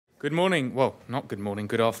Good morning. Well, not good morning,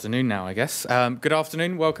 good afternoon now, I guess. Good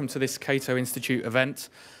afternoon. Welcome to this Cato Institute event,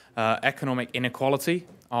 Economic Inequality.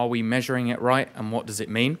 Are we measuring it right, and what does it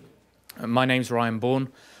mean? My name's Ryan Bourne.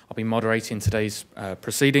 I'll be moderating today's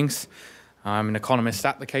proceedings. I'm an economist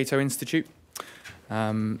at the Cato Institute.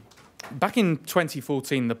 Back in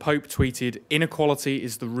 2014, the Pope tweeted, "Inequality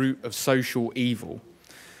is the root of social evil."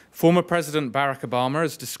 Former President Barack Obama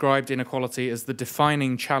has described inequality as the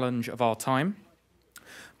defining challenge of our time.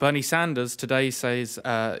 Bernie Sanders today says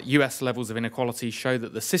US levels of inequality show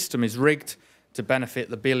that the system is rigged to benefit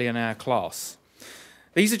the billionaire class.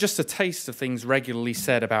 These are just a taste of things regularly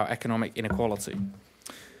said about economic inequality.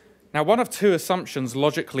 Now, one of two assumptions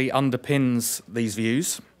logically underpins these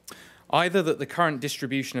views: either that the current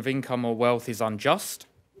distribution of income or wealth is unjust,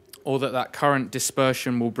 or that current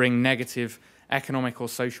dispersion will bring negative economic or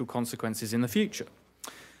social consequences in the future.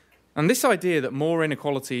 And this idea that more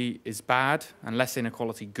inequality is bad and less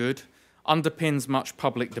inequality good underpins much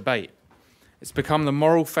public debate. It's become the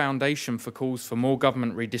moral foundation for calls for more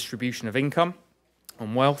government redistribution of income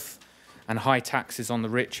and wealth and high taxes on the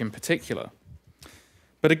rich in particular.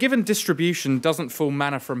 But a given distribution doesn't fall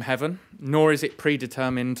manna from heaven, nor is it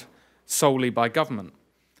predetermined solely by government.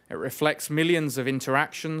 It reflects millions of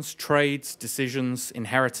interactions, trades, decisions,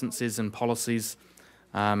 inheritances and policies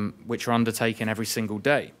which are undertaken every single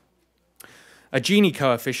day. A Gini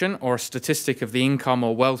coefficient, or a statistic of the income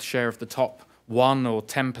or wealth share of the top 1 or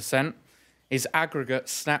 10%, is aggregate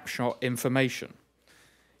snapshot information.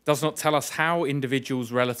 It does not tell us how individuals'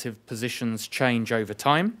 relative positions change over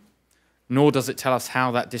time, nor does it tell us how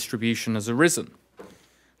that distribution has arisen.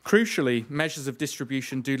 Crucially, measures of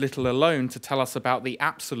distribution do little alone to tell us about the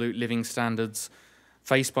absolute living standards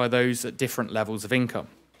faced by those at different levels of income.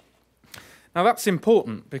 Now, that's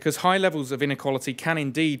important because high levels of inequality can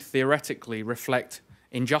indeed theoretically reflect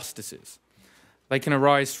injustices. They can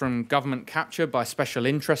arise from government capture by special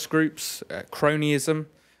interest groups, cronyism,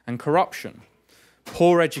 and corruption.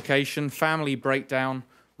 Poor education, family breakdown,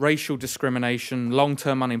 racial discrimination,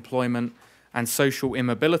 long-term unemployment, and social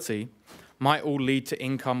immobility might all lead to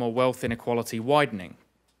income or wealth inequality widening.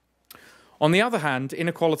 On the other hand,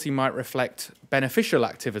 inequality might reflect beneficial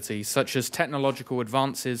activities such as technological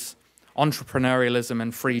advances, entrepreneurialism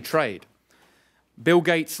and free trade. Bill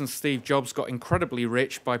Gates and Steve Jobs got incredibly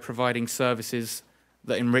rich by providing services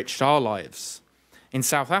that enriched our lives. In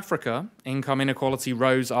South Africa, income inequality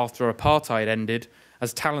rose after apartheid ended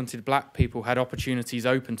as talented black people had opportunities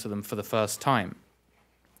open to them for the first time.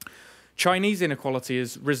 Chinese inequality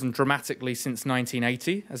has risen dramatically since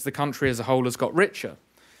 1980 as the country as a whole has got richer.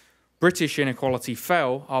 British inequality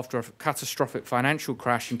fell after a catastrophic financial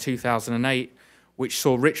crash in 2008, which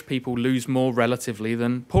saw rich people lose more relatively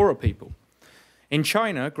than poorer people. In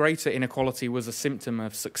China, greater inequality was a symptom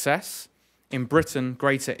of success. In Britain,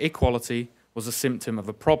 greater equality was a symptom of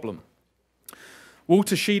a problem.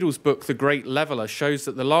 Walter Scheidl's book, The Great Leveller, shows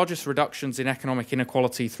that the largest reductions in economic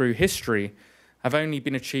inequality through history have only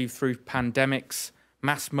been achieved through pandemics,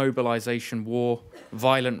 mass mobilization, war,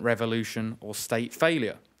 violent revolution, or state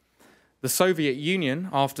failure. The Soviet Union,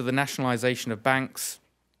 after the nationalization of banks,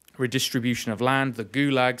 redistribution of land, the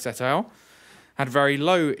gulags et al., had very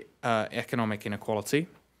low economic inequality.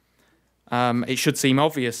 It should seem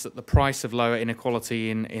obvious that the price of lower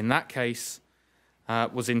inequality in that case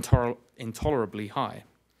was intolerably high.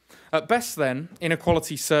 At best then,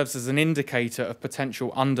 inequality serves as an indicator of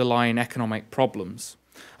potential underlying economic problems.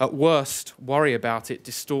 At worst, worry about it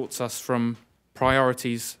distorts us from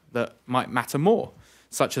priorities that might matter more,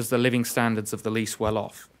 such as the living standards of the least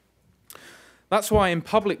well-off. That's why in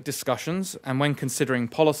public discussions and when considering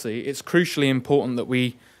policy, it's crucially important that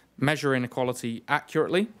we measure inequality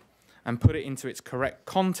accurately and put it into its correct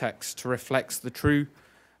context to reflect the true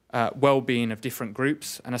well-being of different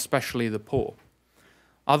groups and especially the poor.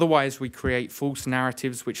 Otherwise, we create false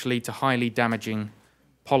narratives which lead to highly damaging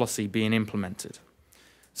policy being implemented.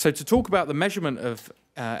 So to talk about the measurement of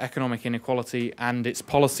economic inequality and its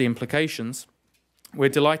policy implications, we're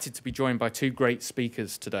delighted to be joined by two great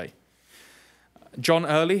speakers today. John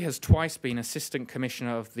Early has twice been Assistant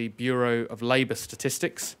Commissioner of the Bureau of Labour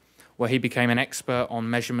Statistics, where he became an expert on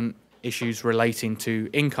measurement issues relating to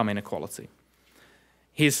income inequality.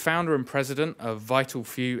 He is founder and president of Vital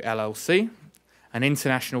Few LLC, an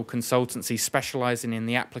international consultancy specializing in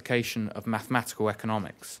the application of mathematical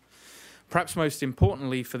economics. Perhaps most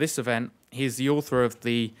importantly for this event, he is the author of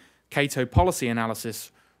the Cato policy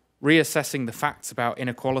analysis, Reassessing the Facts About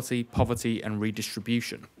Inequality, Poverty and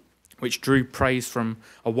Redistribution, which drew praise from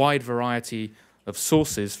a wide variety of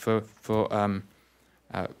sources for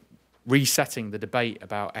resetting the debate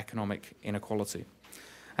about economic inequality.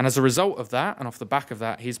 And as a result of that, and off the back of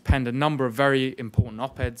that, he's penned a number of very important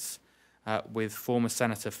op-eds with former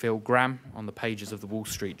Senator Phil Gramm on the pages of the Wall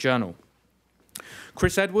Street Journal.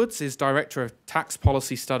 Chris Edwards is Director of Tax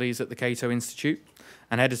Policy Studies at the Cato Institute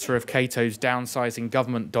and editor of Cato's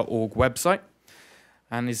downsizinggovernment.org website,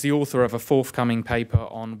 and is the author of a forthcoming paper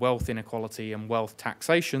on wealth inequality and wealth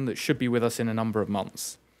taxation that should be with us in a number of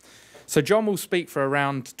months. So John will speak for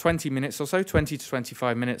around 20 minutes or so, 20 to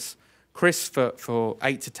 25 minutes, Chris for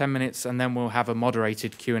 8 to 10 minutes, and then we'll have a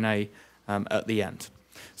moderated Q&A at the end.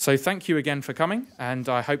 So thank you again for coming, and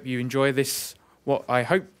I hope you enjoy this, what I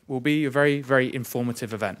hope will be a very, very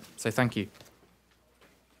informative event. So thank you.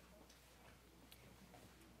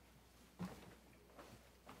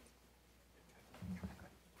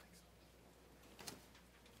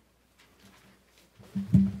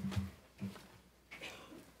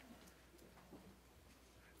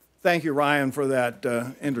 Thank you, Ryan, for that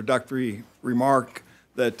introductory remark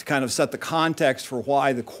that kind of set the context for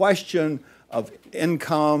why the question of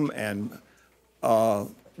income and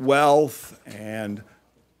wealth and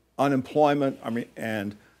unemployment,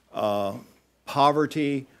 and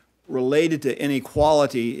poverty related to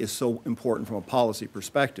inequality is so important from a policy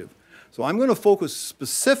perspective. So I'm going to focus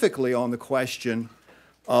specifically on the question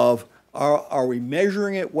of are we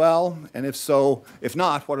measuring it well? And if so, if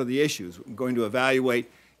not, what are the issues? I'm going to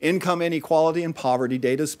evaluate income inequality and poverty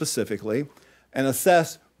data specifically, and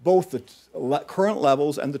assess both the current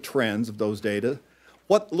levels and the trends of those data.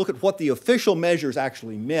 Look at what the official measures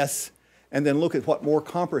actually miss, and then look at what more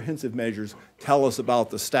comprehensive measures tell us about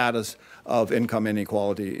the status of income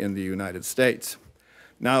inequality in the United States.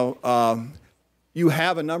 Now, you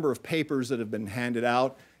have a number of papers that have been handed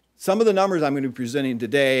out. Some of the numbers I'm going to be presenting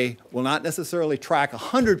today will not necessarily track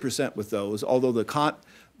 100% with those, although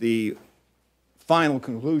the final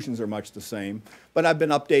conclusions are much the same, but I've been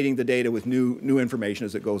updating the data with new information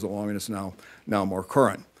as it goes along, and it's now more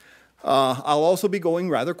current. I'll also be going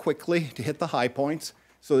rather quickly to hit the high points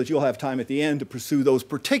so that you'll have time at the end to pursue those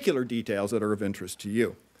particular details that are of interest to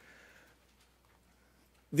you.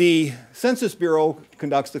 The Census Bureau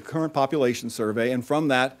conducts the current population survey, and from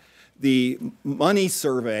that, the money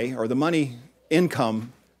survey, or the money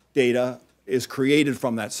income data, is created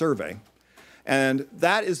from that survey. And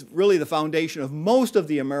that is really the foundation of most of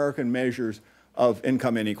the American measures of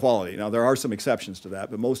income inequality. Now, there are some exceptions to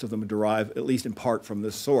that, but most of them derive, at least in part, from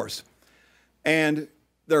this source. And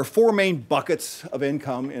there are four main buckets of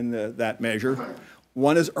income in that measure.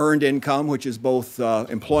 One is earned income, which is both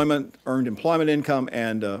earned employment income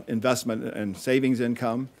and investment and savings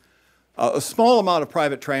income. A small amount of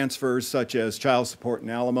private transfers, such as child support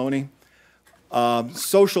and alimony.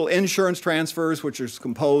 Social insurance transfers, which is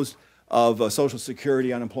composed of Social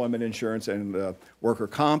Security, unemployment insurance, and worker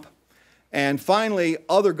comp. And finally,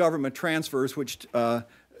 other government transfers, which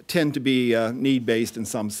tend to be need-based in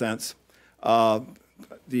some sense.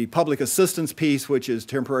 The public assistance piece, which is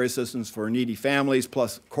temporary assistance for needy families,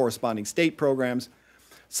 plus corresponding state programs,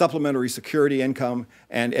 supplementary security income,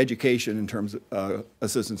 and education in terms of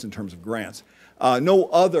assistance in terms of grants. No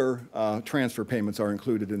other transfer payments are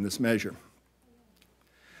included in this measure.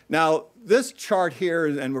 Now, this chart here,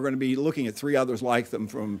 and we're going to be looking at three others like them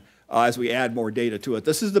from as we add more data to it.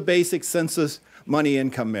 This is the basic census money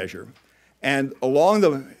income measure. And along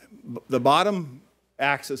the bottom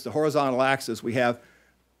axis, the horizontal axis, we have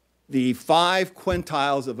the 5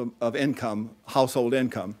 quintiles of income, household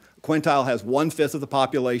income. A quintile has 1/5 of the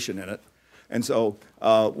population in it. And so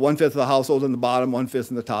 1/5 of the household in the bottom, 1/5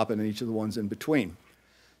 in the top, and then each of the ones in between.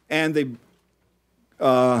 And the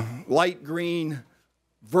light green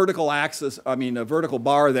vertical axis, a vertical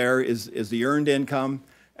bar there is the earned income,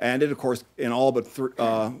 and it, of course, in all but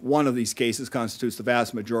one of these cases constitutes the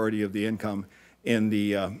vast majority of the income in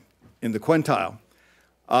the quintile.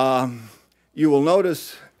 You will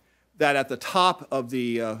notice that at the top of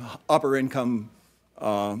the upper income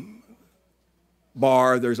bar,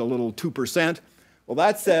 there's a little 2%. Well,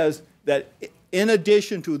 that says that in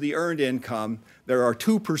addition to the earned income, there are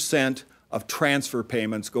 2% of transfer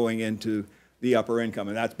payments going into the upper income,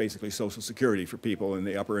 and that's basically Social Security for people in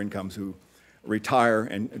the upper incomes who retire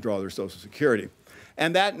and draw their Social Security.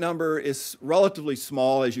 And that number is relatively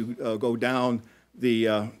small as you go down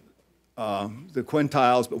the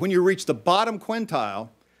quintiles, but when you reach the bottom quintile,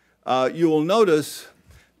 you will notice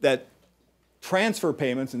that transfer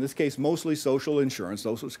payments, in this case mostly social insurance,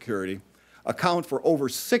 Social Security, account for over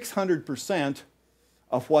 600%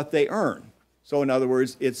 of what they earn. So in other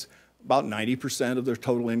words, it's about 90% of their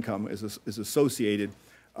total income is associated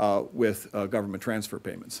with government transfer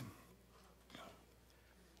payments.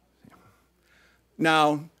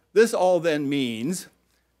 Now, this all then means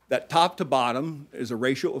that top to bottom is a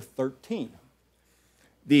ratio of 13.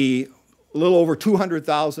 The little over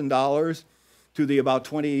 $200,000 to the about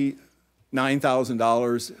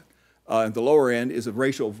 $29,000 at the lower end is a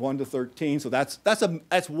ratio of 1 to 13. So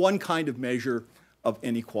that's one kind of measure of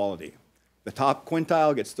inequality. The top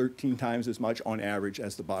quintile gets 13 times as much on average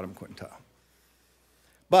as the bottom quintile.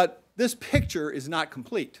 But this picture is not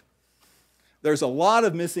complete. There's a lot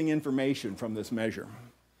of missing information from this measure.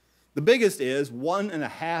 The biggest is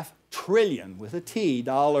 $1.5 trillion, with a T,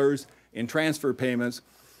 dollars in transfer payments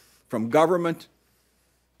from government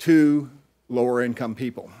to lower income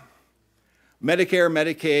people. Medicare,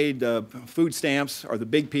 Medicaid, food stamps are the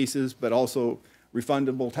big pieces, but also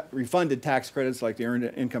refunded tax credits like the Earned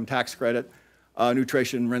Income Tax Credit,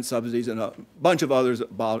 nutrition, rent subsidies, and a bunch of others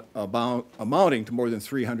amounting to more than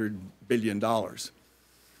 $300 billion.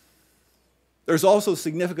 There's also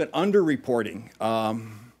significant underreporting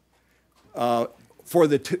for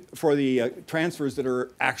the transfers that are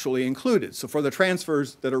actually included. So for the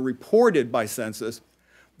transfers that are reported by census,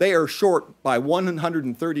 they are short by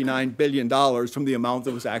 $139 billion from the amount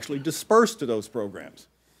that was actually dispersed to those programs.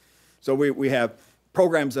 So we have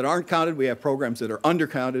programs that aren't counted, we have programs that are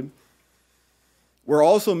undercounted. We're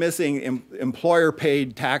also missing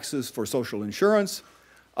employer-paid taxes for social insurance.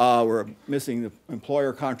 We're missing the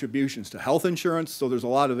employer contributions to health insurance, so there's a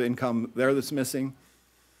lot of income there that's missing.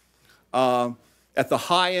 At the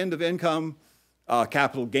high end of income,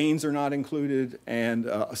 capital gains are not included, and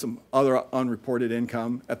some other unreported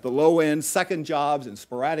income. At the low end, second jobs and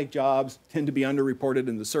sporadic jobs tend to be underreported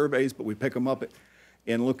in the surveys, but we pick them up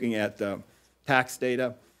in looking at tax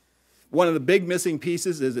data. One of the big missing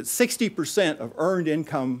pieces is that 60% of earned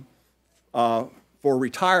income for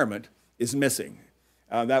retirement is missing.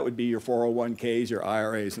 That would be your 401ks, your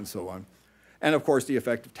IRAs, and so on. And of course, the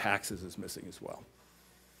effect of taxes is missing as well.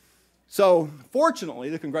 So fortunately,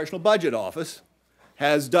 the Congressional Budget Office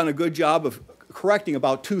has done a good job of correcting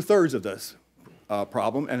about 2/3 of this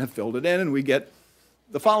problem and have filled it in, and we get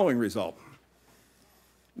the following result.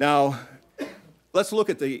 Now, let's look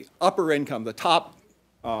at the upper income, the top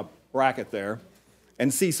bracket there,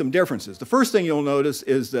 and see some differences. The first thing you'll notice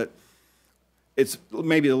is that it's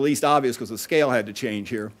maybe the least obvious because the scale had to change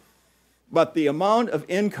here, but the amount of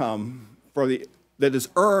income that is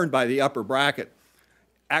earned by the upper bracket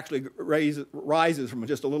actually rises from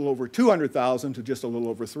just a little over 200,000 to just a little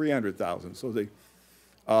over 300,000. So the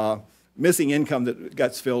missing income that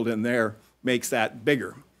gets filled in there makes that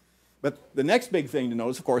bigger. But the next big thing to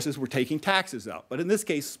notice, of course, is we're taking taxes out, but in this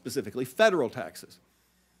case, specifically federal taxes.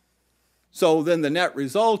 So then the net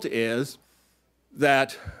result is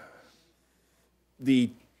that the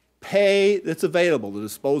pay that's available, the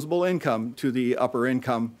disposable income to the upper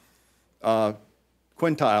income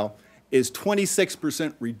quintile, is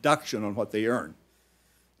 26% reduction on what they earn.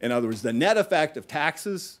 In other words, the net effect of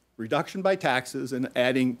taxes, reduction by taxes, and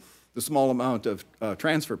adding the small amount of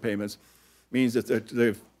transfer payments means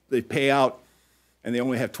that they pay out and they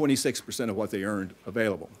only have 26% of what they earned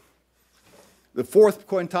available. The fourth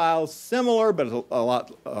quintile is similar, but a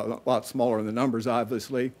lot smaller in the numbers,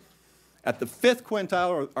 obviously. At the fifth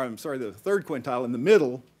quintile, the third quintile in the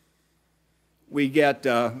middle, we get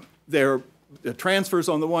the transfers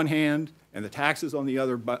on the one hand and the taxes on the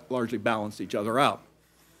other largely balance each other out.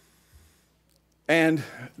 And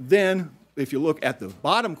then, if you look at the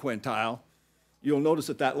bottom quintile, you'll notice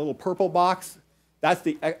that that little purple box, that's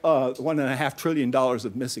the $1.5 trillion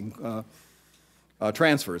of missing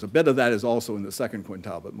transfers. A bit of that is also in the second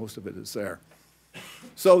quintile, but most of it is there.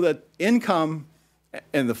 So that income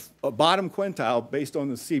in the bottom quintile, based on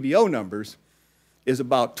the CBO numbers, is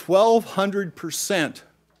about 1,200%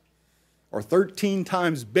 or 13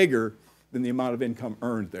 times bigger than the amount of income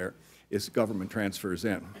earned there is government transfers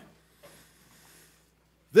in.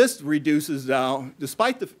 This reduces now,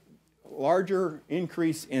 despite the larger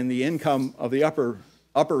increase in the income of the upper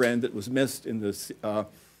end that was missed in the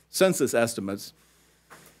census estimates,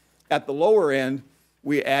 at the lower end,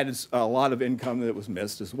 we added a lot of income that was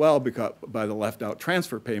missed as well by the left out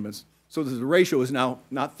transfer payments. So the ratio is now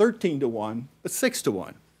not 13 to 1, but 6 to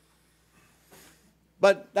 1.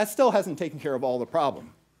 But that still hasn't taken care of all the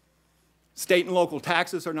problem. State and local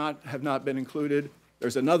taxes have not been included.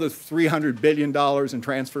 There's another $300 billion in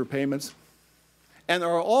transfer payments. And there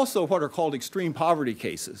are also what are called extreme poverty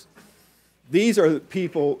cases. These are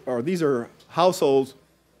these are households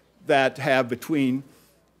that have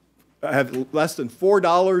less than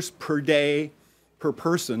 $4 per day per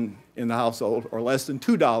person in the household, or less than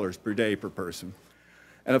 $2 per day per person.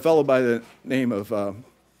 And a fellow by the name of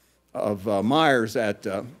Myers at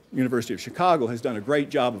University of Chicago has done a great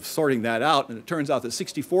job of sorting that out, and it turns out that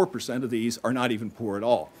 64% of these are not even poor at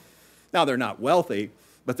all. Now, they're not wealthy,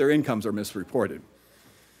 but their incomes are misreported.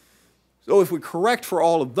 So if we correct for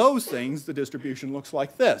all of those things, the distribution looks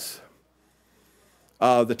like this.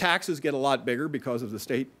 The taxes get a lot bigger because of the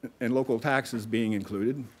state and local taxes being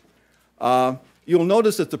included. You'll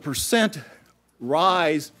notice that the percent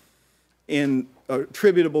rise in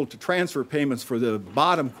attributable to transfer payments for the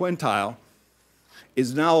bottom quintile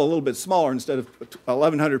is now a little bit smaller. Instead of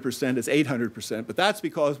 1,100%, it's 800%. But that's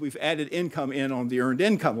because we've added income in on the earned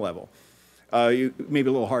income level. Maybe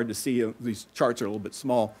a little hard to see. These charts are a little bit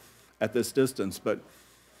small at this distance. But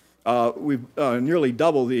we've nearly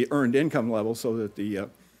doubled the earned income level so that the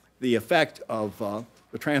effect of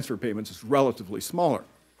the transfer payments is relatively smaller.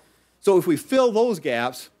 So if we fill those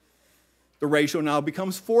gaps, the ratio now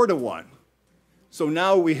becomes 4 to 1. So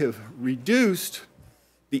now we have reduced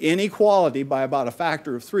the inequality by about a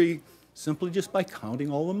factor of 3 simply just by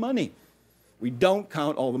counting all the money. We don't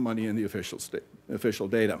count all the money in the official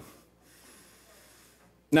data.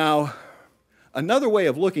 Now, another way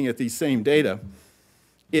of looking at these same data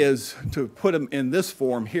is to put them in this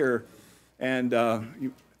form here. And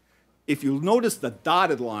if you notice the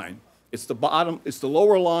dotted line, it's the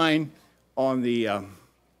lower line on the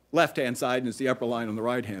left-hand side, and it's the upper line on the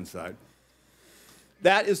right-hand side.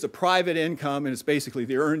 That is the private income, and it's basically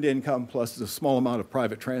the earned income plus the small amount of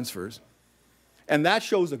private transfers. And that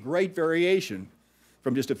shows a great variation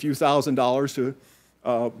from just a few $1,000s to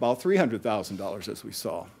about $300,000, as we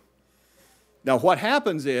saw. Now, what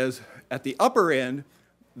happens is, at the upper end,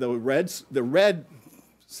 the red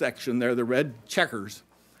section there, the red checkers,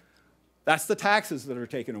 that's the taxes that are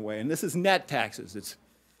taken away. And this is net taxes. It's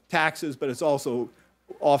taxes, but it's also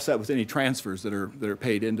offset with any transfers that are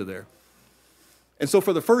paid into there. And so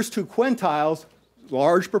for the first 2 quintiles,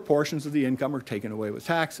 large proportions of the income are taken away with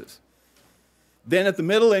taxes. Then at the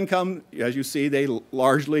middle income, as you see, they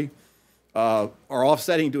largely are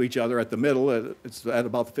offsetting to each other at the middle. It's at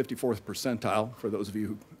about the 54th percentile, for those of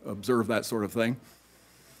you who observe that sort of thing.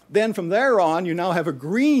 Then from there on, you now have a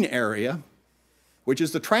green area, which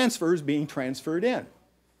is the transfers being transferred in.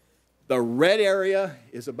 The red area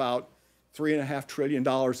is about $3.5 trillion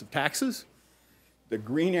of taxes. The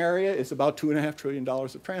green area is about $2.5 trillion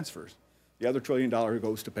of transfers. The other $1 trillion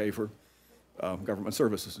goes to pay for government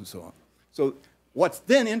services and so on. So what's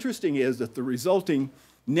then interesting is that the resulting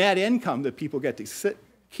net income that people get to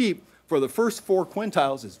keep for the first 4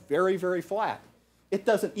 quintiles is very, very flat. It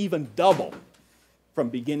doesn't even double from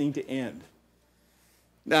beginning to end.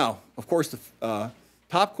 Now, of course, the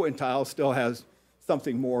top quintile still has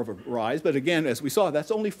something more of a rise, but again, as we saw,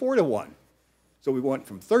 that's only 4 to 1. So we went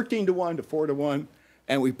from 13 to 1 to 4 to 1,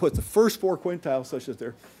 and we put the first 4 quintiles such that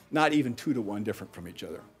they're not even 2 to 1 different from each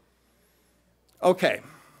other. Okay.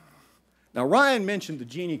 Now, Ryan mentioned the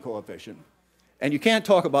Gini coefficient, and you can't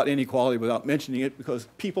talk about inequality without mentioning it because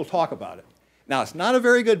people talk about it. Now, it's not a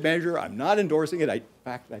very good measure. I'm not endorsing it. In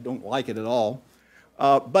fact, I don't like it at all.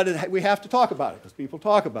 But we have to talk about it because people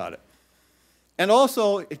talk about it. And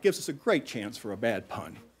also, it gives us a great chance for a bad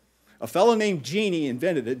pun. A fellow named Gini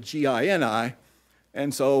invented it, G-I-N-I,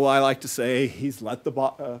 and so I like to say he's let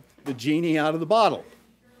the genie out of the bottle.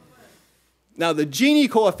 Now, the Gini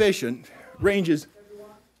coefficient ranges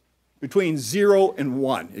between 0 and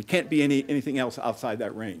 1. It can't be anything else outside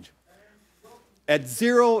that range. At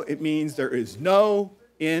 0, it means there is no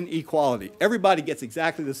inequality. Everybody gets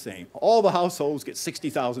exactly the same. All the households get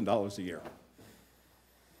 $60,000 a year.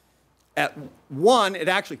 At 1, it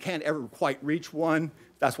actually can't ever quite reach 1.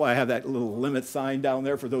 That's why I have that little limit sign down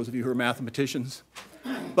there for those of you who are mathematicians.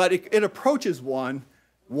 But it approaches 1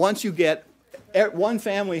 once you get one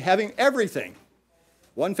family having everything.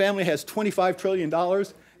 One family has $25 trillion,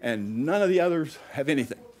 and none of the others have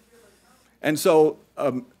anything. And so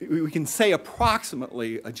we can say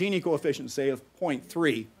approximately a Gini coefficient, say, of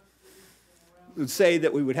 0.3, would say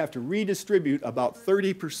that we would have to redistribute about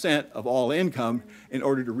 30% of all income in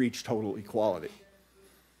order to reach total equality.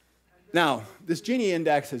 Now, this Gini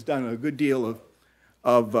index has done a good deal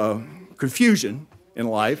of confusion in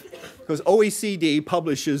life because OECD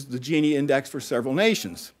publishes the Gini index for several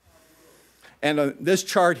nations. And on this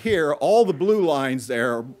chart here, all the blue lines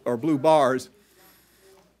there, or blue bars,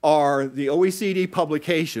 are the OECD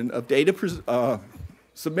publication of data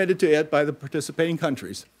submitted to it by the participating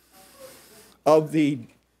countries of the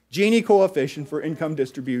Gini coefficient for income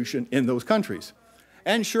distribution in those countries.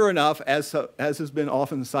 And sure enough, as has been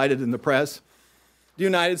often cited in the press, the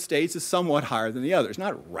United States is somewhat higher than the others.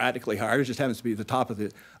 Not radically higher, it just happens to be at the top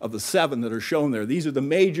of the 7 that are shown there. These are the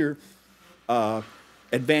major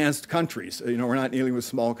advanced countries. You know, we're not dealing with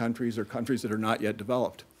small countries or countries that are not yet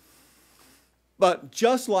developed. But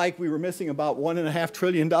just like we were missing about $1.5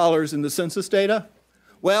 trillion in the census data,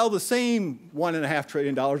 Well, the same $1.5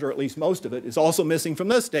 trillion, or at least most of it, is also missing from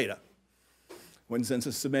this data. When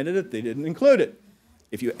census submitted it, they didn't include it.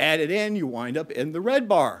 If you add it in, you wind up in the red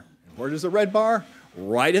bar. Where does the red bar?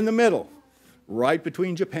 Right in the middle, right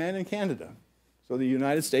between Japan and Canada. So the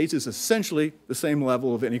United States is essentially the same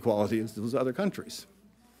level of inequality as those other countries.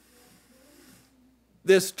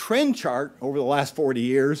 This trend chart over the last 40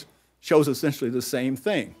 years shows essentially the same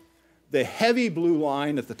thing. The heavy blue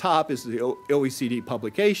line at the top is the OECD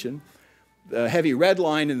publication. The heavy red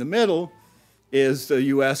line in the middle is the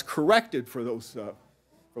US corrected for those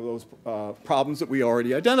problems that we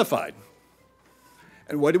already identified.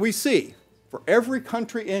 And what do we see? For every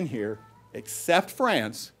country in here, except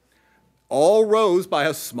France, all rose by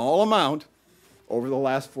a small amount over the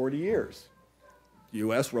last 40 years. The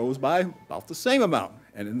US rose by about the same amount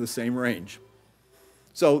and in the same range.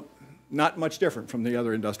 So not much different from the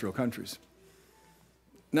other industrial countries.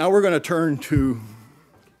 Now we're going to turn to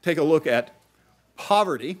take a look at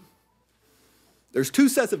poverty. There's two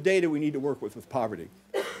sets of data we need to work with poverty.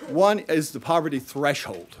 One is the poverty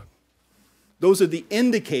threshold. Those are the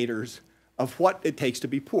indicators of what it takes to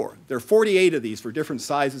be poor. There are 48 of these for different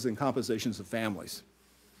sizes and compositions of families.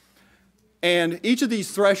 And each of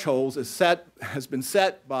these thresholds has been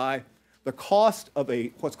set by the cost of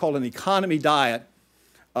what's called an economy diet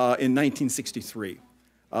in 1963.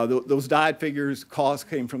 Those diet figures, costs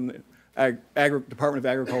came from the Department of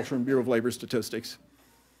Agriculture and Bureau of Labor Statistics.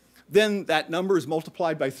 Then that number is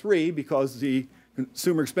multiplied by 3 because the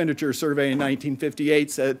Consumer Expenditure Survey in 1958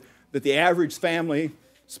 said that the average family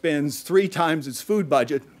spends 3 times its food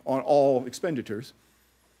budget on all expenditures.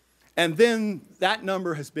 And then that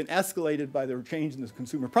number has been escalated by the change in the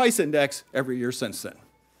Consumer Price Index every year since then.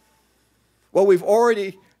 Well, we've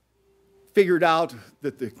already figured out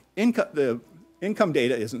that the income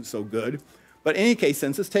data isn't so good, but in any case,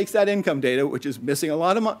 census takes that income data, which is missing a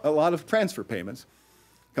lot of transfer payments,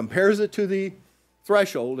 compares it to the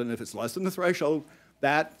threshold, and if it's less than the threshold,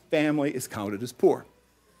 that family is counted as poor.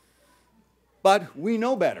 But we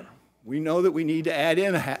know better. We know that we need to add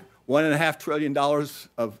in $1.5 trillion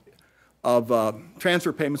of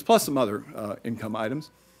transfer payments plus some other income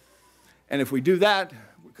items. And if we do that,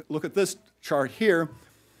 look at this chart here.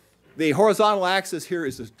 The horizontal axis here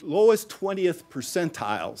is the lowest 20th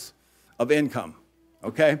percentiles of income,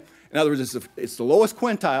 okay? In other words, it's the lowest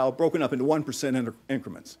quintile broken up into 1%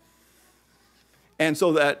 increments. And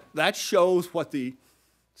so that shows what the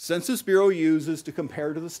Census Bureau uses to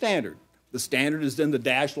compare to the standard. The standard is then the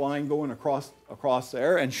dashed line going across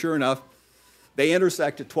there, and sure enough, they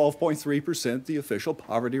intersect at 12.3%, the official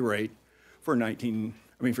poverty rate for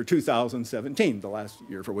 2017, the last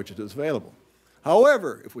year for which it is available.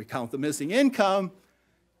 However, if we count the missing income,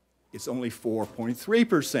 it's only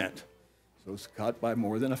 4.3%. So it's cut by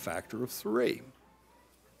more than a factor of 3.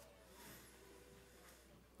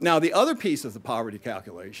 Now, the other piece of the poverty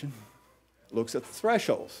calculation looks at the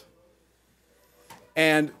thresholds.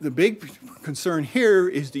 And the big concern here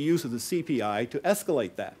is the use of the CPI to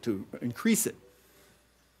escalate that, to increase it.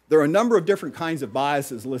 There are a number of different kinds of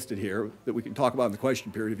biases listed here that we can talk about in the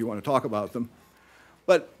question period if you want to talk about them.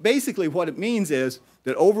 But basically what it means is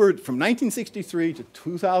that from 1963 to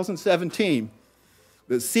 2017,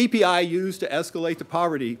 the CPI used to escalate the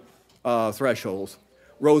poverty thresholds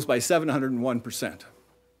rose by 701%.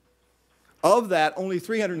 Of that, only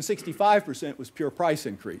 365% was pure price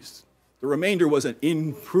increase. The remainder was an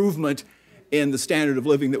improvement in the standard of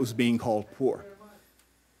living that was being called poor.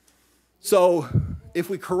 So if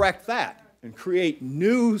we correct that and create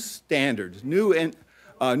new standards, new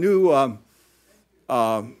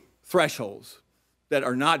thresholds that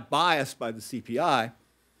are not biased by the CPI,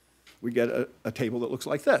 we get a table that looks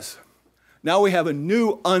like this. Now we have a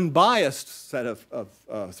new unbiased set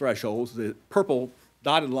of thresholds, the purple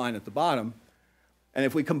dotted line at the bottom, and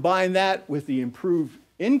if we combine that with the improved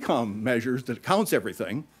income measures that counts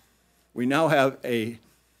everything, we now have a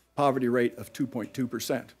poverty rate of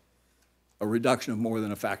 2.2%, a reduction of more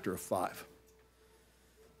than a factor of 5.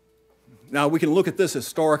 Now we can look at this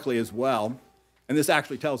historically as well, and this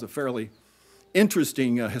actually tells a fairly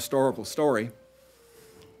interesting historical story.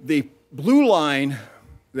 The blue line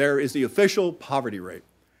there is the official poverty rate.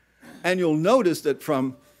 And you'll notice that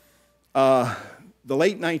from the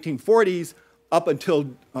late 1940s up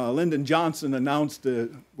until Lyndon Johnson announced the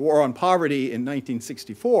war on poverty in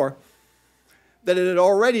 1964, that it had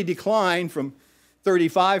already declined from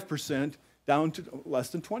 35% down to less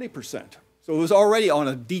than 20%. So it was already on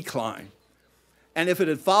a decline. And if it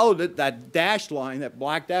had followed it, that dashed line, that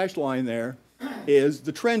black dashed line there, is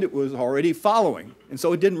the trend it was already following. And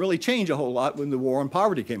so it didn't really change a whole lot when the war on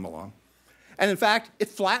poverty came along. And in fact, it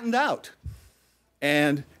flattened out.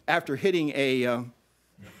 And after hitting a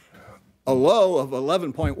low of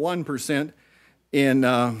 11.1% in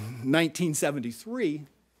 1973,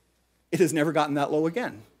 it has never gotten that low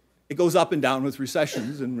again. It goes up and down with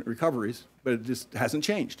recessions and recoveries, but it just hasn't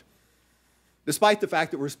changed, despite the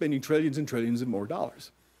fact that we're spending trillions and trillions of more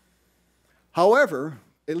dollars. However,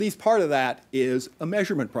 at least part of that is a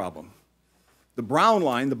measurement problem. The brown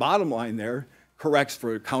line, the bottom line there, corrects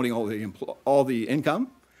for counting all the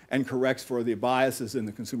income and corrects for the biases in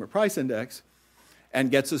the consumer price index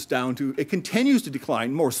and gets us down to, it continues to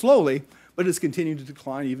decline more slowly, but it's continued to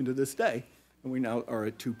decline even to this day. And we now are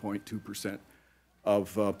at 2.2%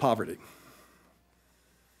 of poverty.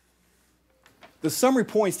 The summary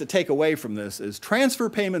points to take away from this is transfer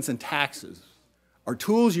payments and taxes are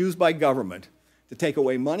tools used by government to take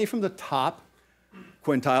away money from the top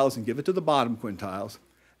quintiles and give it to the bottom quintiles.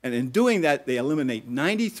 And in doing that, they eliminate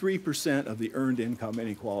 93% of the earned income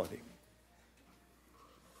inequality.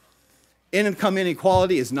 Income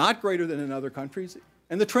inequality is not greater than in other countries,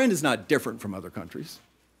 and the trend is not different from other countries.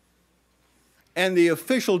 And the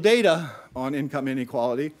official data on income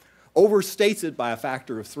inequality overstates it by a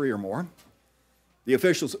factor of 3 or more. The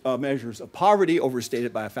official measures of poverty overstate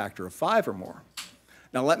it by a factor of 5 or more.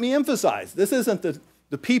 Now let me emphasize, this isn't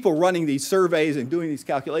the people running these surveys and doing these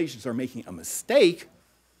calculations are making a mistake.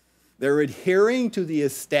 They're adhering to the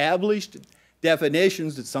established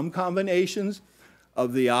definitions that some combinations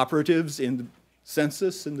of the operatives in the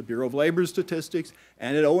Census and the Bureau of Labor Statistics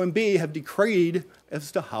and at OMB have decreed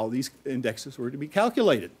as to how these indexes were to be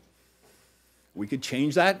calculated. We could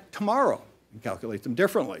change that tomorrow and calculate them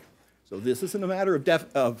differently. So this isn't a matter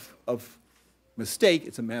of mistake,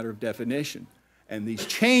 it's a matter of definition. And these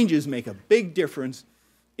changes make a big difference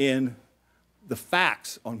in the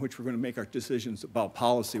facts on which we're going to make our decisions about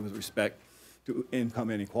policy with respect to income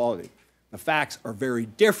inequality. The facts are very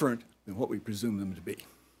different than what we presume them to be.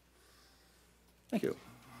 Thank you.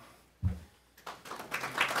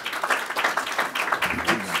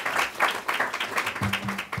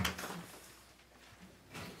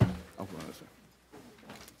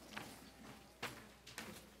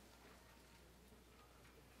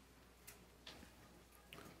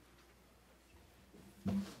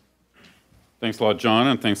 Thanks a lot, John,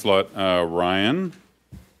 and thanks a lot, Ryan.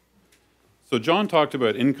 So John talked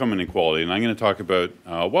about income inequality, and I'm going to talk about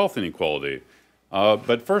wealth inequality.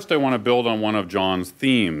 But first I want to build on one of John's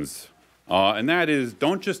themes, and that is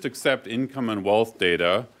don't just accept income and wealth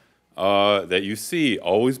data that you see.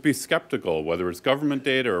 Always be skeptical, whether it's government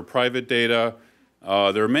data or private data.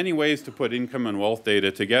 There are many ways to put income and wealth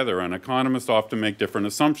data together, and economists often make different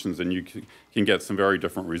assumptions, and you can get some very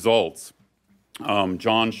different results.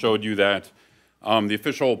 John showed you that the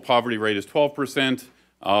official poverty rate is 12%,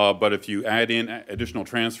 but if you add in additional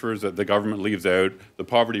transfers that the government leaves out, the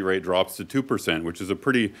poverty rate drops to 2%, which is a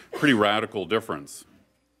pretty radical difference.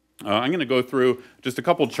 I'm going to go through just a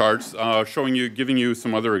couple charts giving you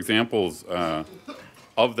some other examples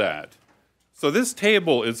of that. So this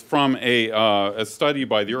table is from a study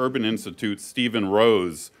by the Urban Institute's Stephen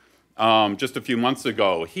Rose just a few months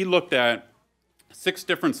ago. He looked at 6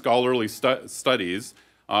 different scholarly studies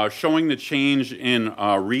showing the change in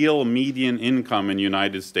real median income in the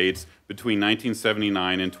United States between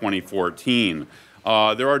 1979 and 2014.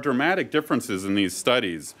 There are dramatic differences in these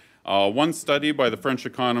studies. One study by the French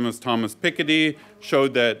economist Thomas Piketty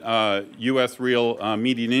showed that U.S. real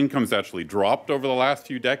median incomes actually dropped over the last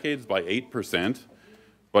few decades by 8%.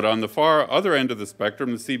 But on the far other end of the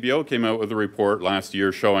spectrum, the CBO came out with a report last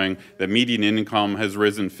year showing that median income has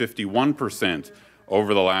risen 51%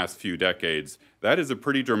 over the last few decades. That is a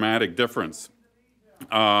pretty dramatic difference.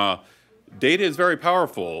 Data is very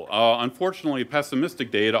powerful. Unfortunately,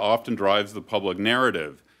 pessimistic data often drives the public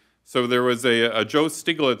narrative. So there was a Joe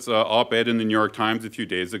Stiglitz op-ed in the New York Times a few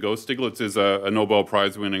days ago. Stiglitz is a Nobel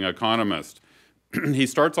Prize-winning economist. He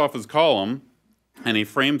starts off his column, and he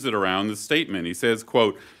frames it around this statement. He says,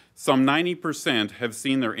 quote, "Some 90% have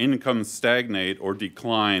seen their income stagnate or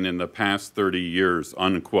decline in the past 30 years,"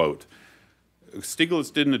 unquote.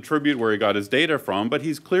 Stiglitz didn't attribute where he got his data from, but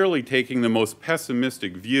he's clearly taking the most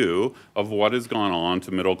pessimistic view of what has gone on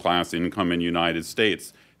to middle-class income in the United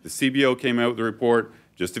States. The CBO came out with a report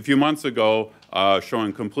just a few months ago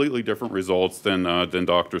showing completely different results than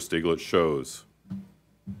Dr. Stiglitz shows.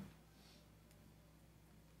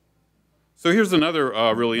 So here's another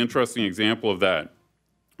really interesting example of that.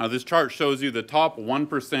 This chart shows you the top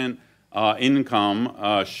 1%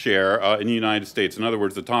 income share in the United States. In other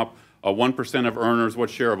words, the top 1% of earners, what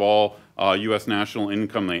share of all U.S. national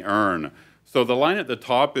income they earn. So the line at the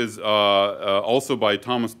top is also by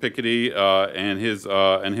Thomas Piketty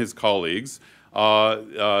and his colleagues.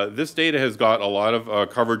 This data has got a lot of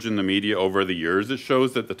coverage in the media over the years. It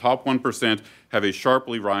shows that the top 1% have a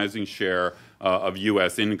sharply rising share of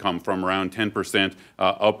U.S. income from around 10%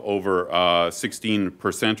 up over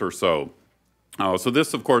 16% or so. So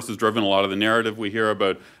this, of course, has driven a lot of the narrative we hear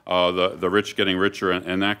about the rich getting richer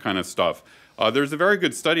and that kind of stuff. There's a very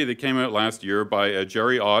good study that came out last year by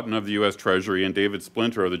Jerry Otten of the U.S. Treasury and David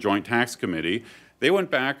Splinter of the Joint Tax Committee. They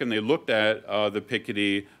went back and they looked at the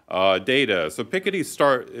Piketty data. So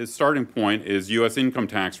Piketty's starting point is U.S. income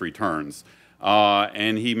tax returns.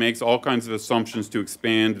 And he makes all kinds of assumptions to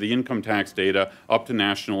expand the income tax data up to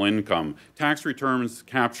national income. Tax returns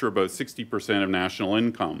capture about 60% of national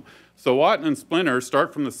income. So Otten and Splinter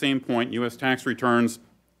start from the same point, U.S. tax returns.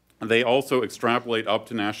 They also extrapolate up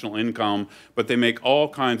to national income, but they make all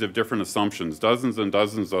kinds of different assumptions, dozens and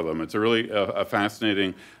dozens of them. It's a really a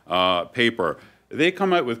fascinating paper. They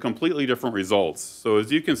come out with completely different results. So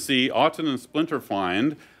as you can see, Otten and Splinter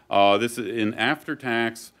find this in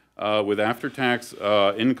after-tax, with after-tax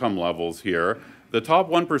income levels here, the top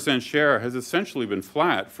 1% share has essentially been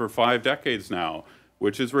flat for 5 decades now,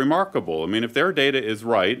 which is remarkable. I mean, if their data is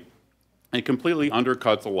right, it completely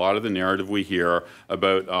undercuts a lot of the narrative we hear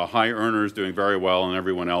about high earners doing very well and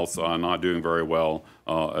everyone else not doing very well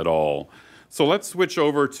at all. So let's switch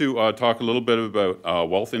over to talk a little bit about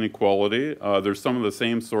wealth inequality. There's some of the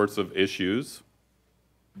same sorts of issues.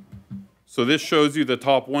 So this shows you the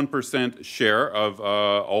top 1% share of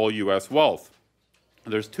all U.S. wealth.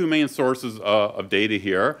 There's 2 main sources of data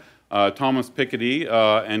here. Thomas Piketty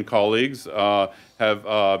and colleagues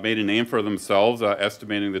have made a name for themselves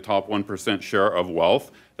estimating the top 1% share of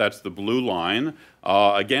wealth. That's the blue line.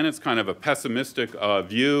 Again, it's kind of a pessimistic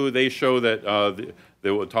view. They show that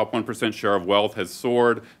the top 1% share of wealth has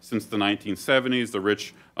soared since the 1970s. The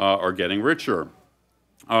rich are getting richer.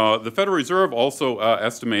 The Federal Reserve also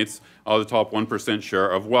estimates the top 1% share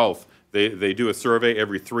of wealth. They do a survey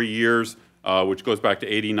every 3 years, which goes back to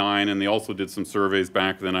 '89, and they also did some surveys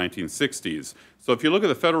back in the 1960s. So if you look at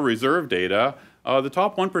the Federal Reserve data, the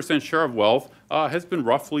top 1% share of wealth has been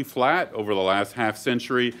roughly flat over the last half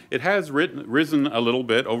century. It has risen a little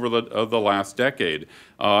bit over the last decade,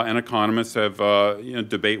 and economists have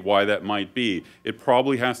debate why that might be. It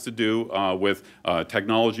probably has to do with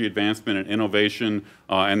technology advancement and innovation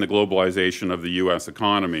and the globalization of the U.S.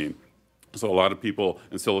 economy. So a lot of people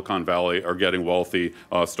in Silicon Valley are getting wealthy,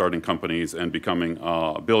 starting companies and becoming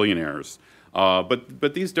billionaires.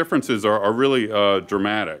 But these differences are really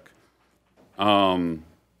dramatic. So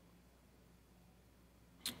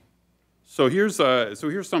here's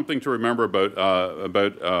something to remember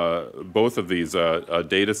about both of these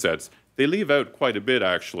data sets. They leave out quite a bit,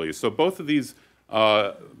 actually. So both of these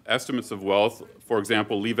estimates of wealth, for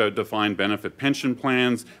example, leave out defined benefit pension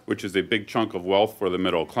plans, which is a big chunk of wealth for the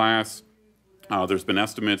middle class. There's been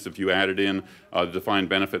estimates, if you added in defined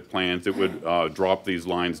benefit plans, it would drop these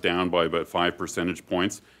lines down by about 5 percentage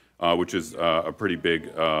points, which is a pretty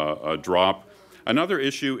big drop. Another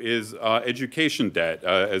issue is education debt.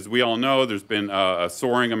 As we all know, there's been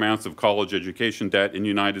soaring amounts of college education debt in the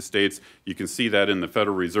United States. You can see that in the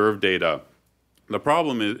Federal Reserve data. The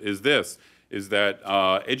problem is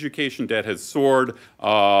that education debt has soared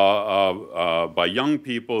by young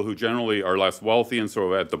people who generally are less wealthy and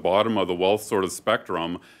sort of at the bottom of the wealth sort of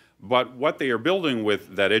spectrum. But what they are building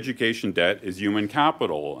with that education debt is human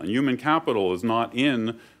capital. And human capital is not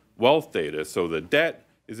in wealth data. So the debt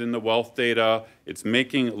is in the wealth data. It's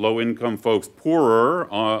making low-income folks poorer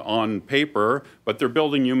on paper, but they're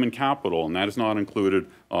building human capital, and that is not included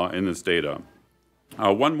in this data.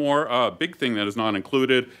 One more big thing that is not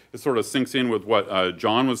included, it sort of sinks in with what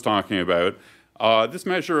John was talking about. This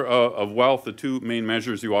measure of wealth, the 2 main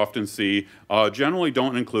measures you often see, generally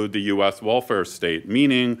don't include the U.S. welfare state,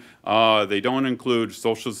 meaning they don't include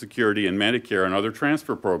Social Security and Medicare and other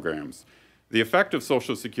transfer programs. The effect of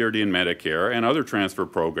Social Security and Medicare and other transfer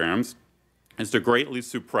programs is to greatly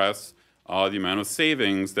suppress the amount of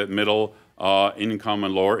savings that middle income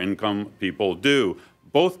and lower income people do,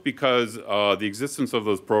 both because the existence of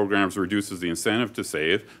those programs reduces the incentive to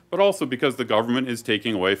save, but also because the government is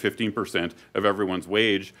taking away 15% of everyone's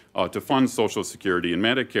wage to fund Social Security and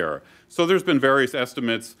Medicare. So there's been various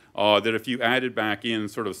estimates that if you added back in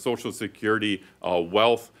sort of Social Security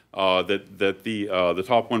wealth, that the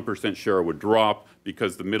top 1% share would drop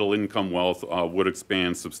because the middle income wealth would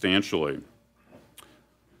expand substantially.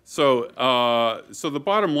 So, so the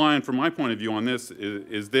bottom line, from my point of view on this,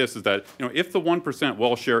 is that if the 1%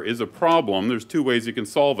 wealth share is a problem, there's 2 ways you can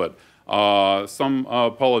solve it. Some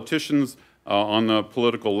politicians on the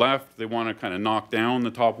political left, they want to kind of knock down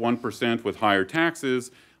the top 1% with higher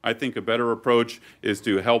taxes. I think a better approach is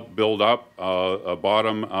to help build up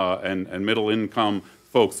bottom and middle income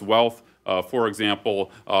folks' wealth, for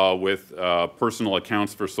example, with personal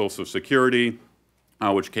accounts for Social Security,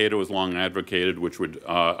 which Cato has long advocated, which would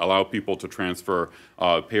allow people to transfer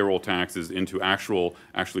payroll taxes into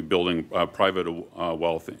actually building private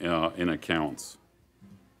wealth in accounts.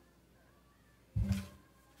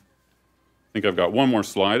 I think I've got one more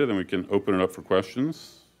slide, and then we can open it up for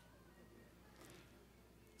questions.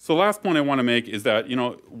 So the last point I want to make is that,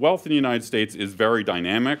 wealth in the United States is very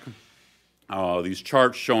dynamic. These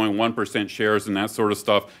charts showing 1% shares and that sort of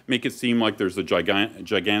stuff make it seem like there's a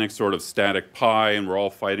gigantic sort of static pie and we're all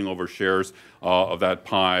fighting over shares of that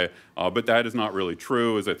pie. But that is not really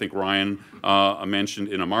true. As I think Ryan mentioned,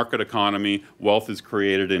 in a market economy, wealth is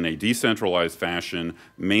created in a decentralized fashion,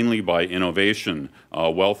 mainly by innovation.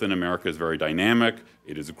 Wealth in America is very dynamic.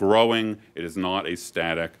 It is growing. It is not a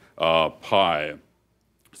static pie.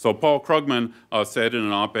 So Paul Krugman said in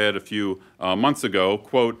an op-ed a few months ago,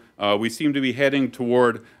 quote, "We seem to be heading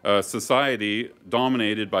toward a society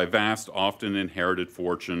dominated by vast, often inherited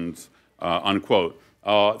fortunes," unquote.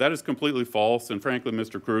 That is completely false, and frankly,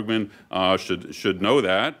 Mr. Krugman should know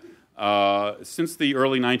that. Since the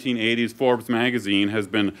early 1980s, Forbes magazine has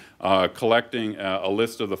been collecting a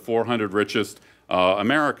list of the 400 richest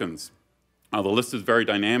Americans. The list is very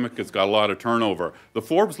dynamic. It's got a lot of turnover. The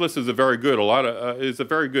Forbes list is a very good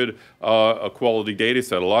quality data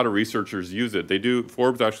set. A lot of researchers use it.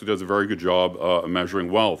 Forbes actually does a very good job of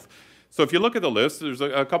measuring wealth. So if you look at the list, there's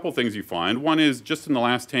a couple things you find. One is just in the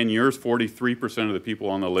last 10 years, 43% of the people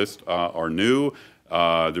on the list are new.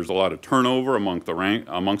 There's a lot of turnover amongst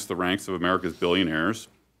the ranks of America's billionaires.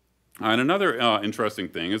 And another interesting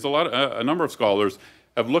thing is a number of scholars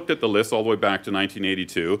have looked at the list all the way back to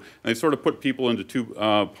 1982, and they sort of put people into two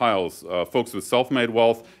piles, folks with self-made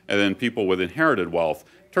wealth and then people with inherited wealth.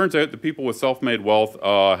 Turns out the people with self-made wealth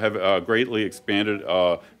have greatly expanded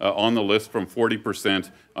on the list from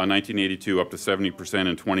 40% 1982 up to 70%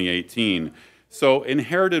 in 2018. So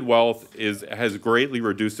inherited wealth has greatly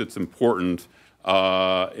reduced its importance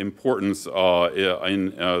in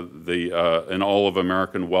all of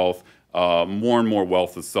American wealth. More and more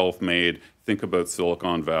wealth is self-made. Think about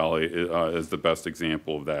Silicon Valley as the best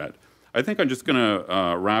example of that. I think I'm just going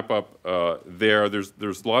to wrap up there.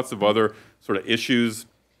 There's lots of other sort of issues.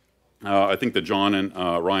 I think that John and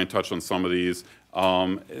Ryan touched on some of these.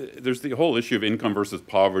 There's the whole issue of income versus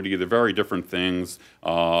poverty. They're very different things. A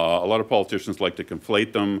lot of politicians like to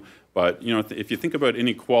conflate them. But if you think about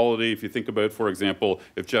inequality, if you think about, for example,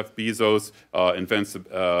 if Jeff Bezos invents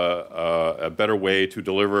a better way to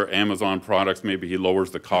deliver Amazon products, maybe he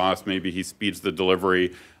lowers the cost, maybe he speeds the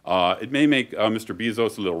delivery. It may make Mr.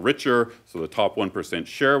 Bezos a little richer, so the top 1%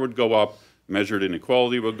 share would go up, measured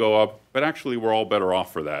inequality would go up, but actually we're all better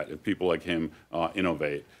off for that if people like him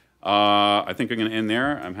innovate. I think I'm going to end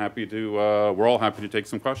there. We're all happy to take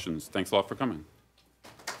some questions. Thanks a lot for coming.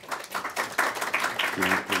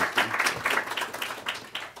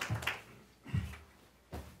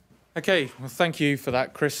 Okay, well, thank you for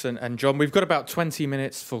that, Chris and John. We've got about 20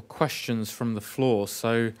 minutes for questions from the floor,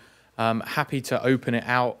 so happy to open it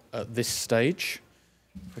out at this stage.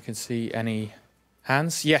 If we can see any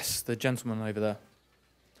hands. Yes, the gentleman over there.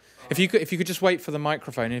 If you could just wait for the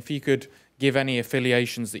microphone, and if you could give any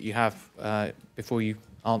affiliations that you have before you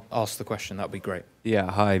ask the question, that would be great. Yeah,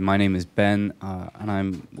 hi, my name is Ben, and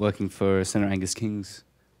I'm working for Senator Angus King's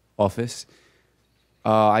office.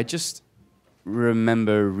 I just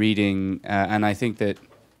remember reading, and I think that,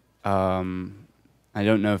 I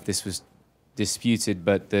don't know if this was disputed,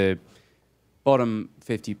 but the bottom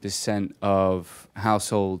 50% of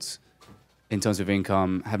households in terms of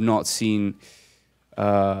income have not seen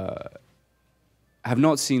their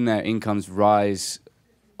incomes rise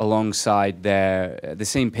alongside the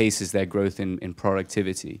same pace as their growth in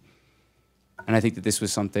productivity. And I think that this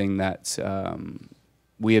was something that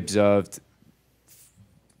we observed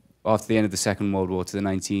after the end of the Second World War to the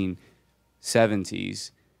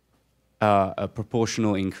 1970s, a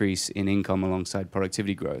proportional increase in income alongside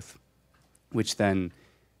productivity growth, which then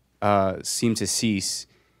seemed to cease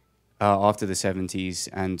after the 70s.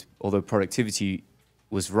 And although productivity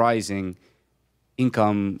was rising,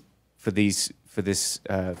 income for these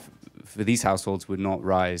households would not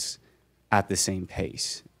rise at the same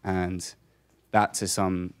pace. And that, to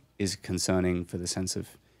some, is concerning for the sense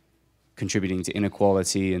of contributing to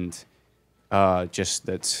inequality and just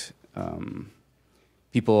that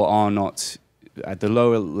people are not, at the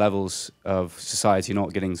lower levels of society,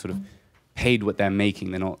 not getting sort of paid what they're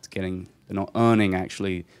making. They're not earning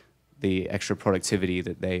actually the extra productivity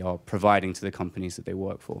that they are providing to the companies that they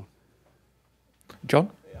work for.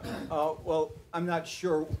 John? Well, I'm not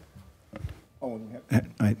sure. Oh,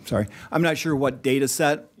 sorry. I'm not sure what data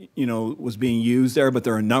set was being used there, but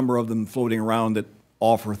there are a number of them floating around that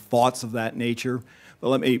offer thoughts of that nature. But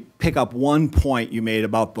let me pick up one point you made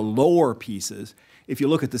about the lower pieces. If you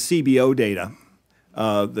look at the CBO data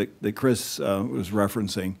that Chris was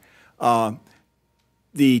referencing,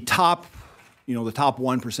 the top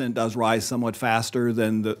 1% does rise somewhat faster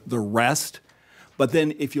than the rest. But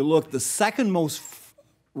then if you look, the second most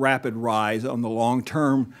rapid rise on the long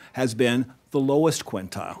term has been the lowest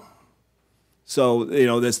quintile. So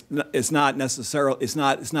it's not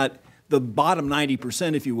the bottom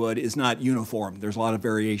 90%, if you would, is not uniform. There's a lot of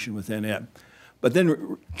variation within it. But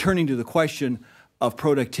then turning to the question of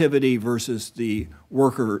productivity versus the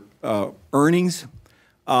worker earnings,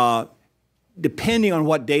 depending on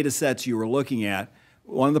what data sets you were looking at,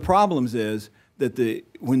 one of the problems is that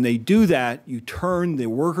when they do that, you turn the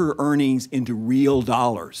worker earnings into real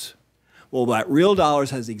dollars. Well, that real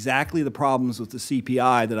dollars has exactly the problems with the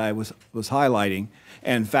CPI that I was highlighting.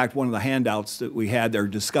 And in fact, one of the handouts that we had there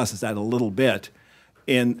discusses that a little bit,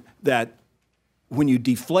 in that when you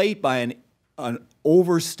deflate by an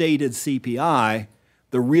overstated CPI,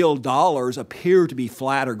 the real dollars appear to be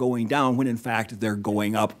flat or going down when in fact they're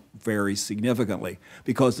going up very significantly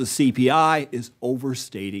because the CPI is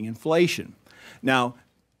overstating inflation. Now,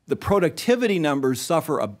 the productivity numbers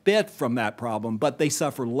suffer a bit from that problem, but they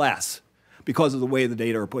suffer less because of the way the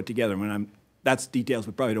data are put together. That's details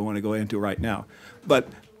we probably don't want to go into right now. But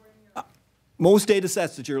most data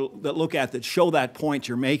sets that look at that show that point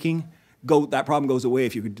you're making, that problem goes away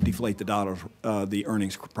if you could deflate the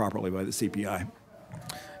earnings properly by the CPI.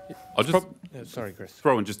 I'll just sorry, Chris.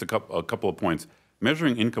 throw in just a couple of points.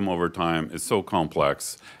 Measuring income over time is so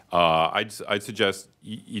complex. I'd suggest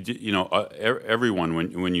everyone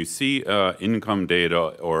when you see income data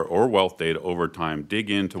or wealth data over time,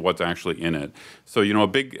 dig into what's actually in it. So a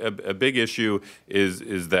big issue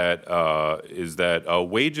is that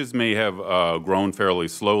wages may have grown fairly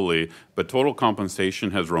slowly, but total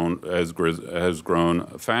compensation has grown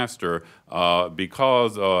faster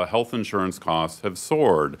because health insurance costs have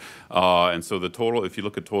soared, and so the total. If you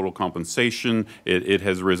look at total compensation, it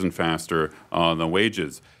has risen faster than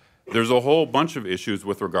wages. There's a whole bunch of issues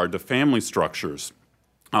with regard to family structures.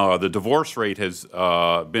 The divorce rate has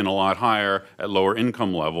been a lot higher at lower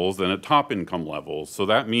income levels than at top income levels. So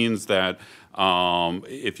that means that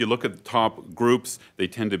if you look at the top groups, they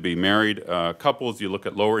tend to be married couples. You look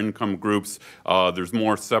at lower income groups, there's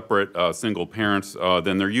more separate single parents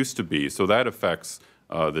than there used to be. So that affects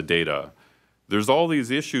the data. There's all these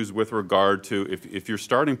issues with regard to if your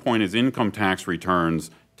starting point is income tax returns,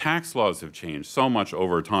 tax laws have changed so much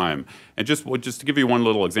over time. And just to give you one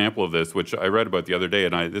little example of this, which I read about the other day,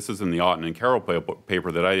 and this is in the Otten and Carroll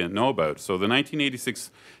paper that I didn't know about. So the 1986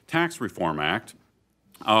 Tax Reform Act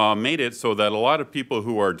made it so that a lot of people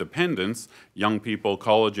who are dependents, young people,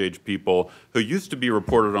 college-age people, who used to be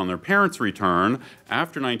reported on their parents' return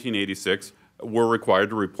after 1986 were required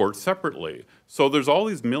to report separately. So there's all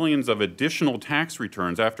these millions of additional tax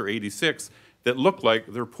returns after 86 that look like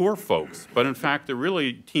they're poor folks, but in fact they're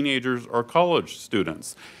really teenagers or college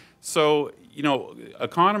students. So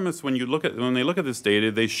economists, when they look at this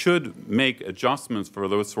data, they should make adjustments for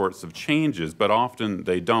those sorts of changes, but often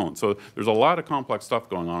they don't. So there's a lot of complex stuff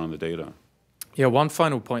going on in the data. Yeah, one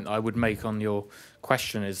final point I would make on your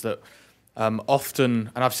question is that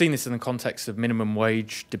often, and I've seen this in the context of minimum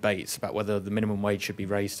wage debates about whether the minimum wage should be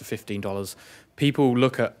raised to $15, people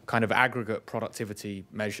look at kind of aggregate productivity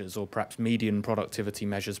measures or perhaps median productivity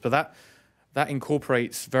measures, but that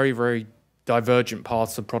incorporates very, very divergent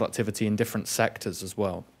paths of productivity in different sectors as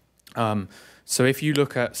well. So if you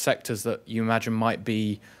look at sectors that you imagine might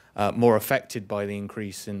be more affected by the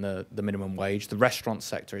increase in the minimum wage, the restaurant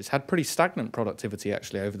sector has had pretty stagnant productivity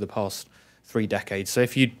actually over the past 3 decades. So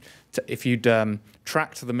if you'd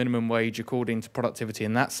tracked the minimum wage according to productivity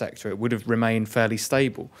in that sector, it would have remained fairly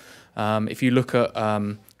stable. If you look at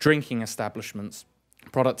drinking establishments,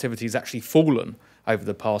 productivity has actually fallen over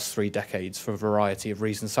the past 3 decades for a variety of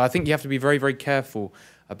reasons. So I think you have to be very, very careful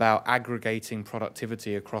about aggregating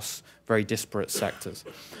productivity across very disparate sectors.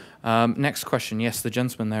 Next question. Yes, the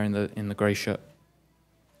gentleman there in the grey shirt.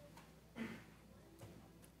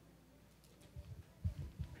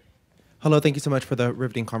 Hello, thank you so much for the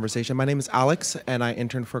riveting conversation. My name is Alex, and I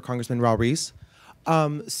intern for Congressman Raul Reese.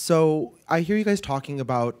 So I hear you guys talking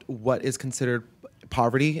about what is considered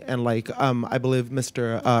poverty, and like I believe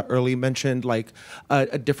Mr. Early mentioned like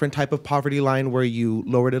a different type of poverty line where you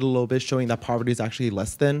lowered it a little bit, showing that poverty is actually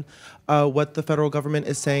less than what the federal government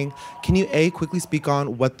is saying. Can you quickly speak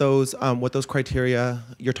on what those criteria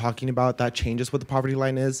you're talking about that changes what the poverty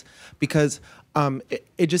line is? Because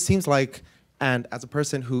it just seems like, and as a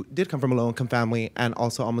person who did come from a low-income family and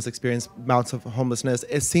also almost experienced bouts of homelessness,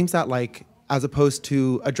 it seems that like, as opposed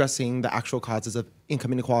to addressing the actual causes of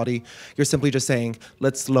income inequality, you're simply just saying,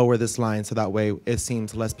 let's lower this line so that way it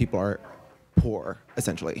seems less people are poor,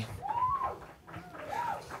 essentially.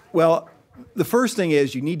 Well, the first thing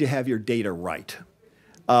is you need to have your data right.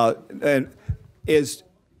 And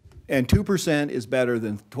 2% is better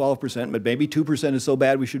than 12%, but maybe 2% is so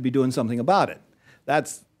bad we should be doing something about it.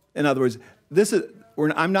 That's, in other words,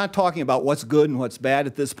 I'm not talking about what's good and what's bad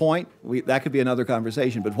at this point. That could be another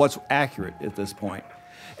conversation, but what's accurate at this point.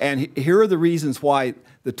 And here are the reasons why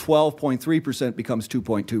the 12.3% becomes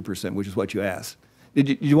 2.2%, which is what you asked.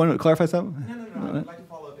 Did you want to clarify something? No. I'd like to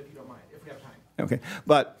follow up if you don't mind, if we have time. Okay,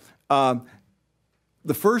 but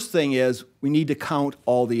the first thing is we need to count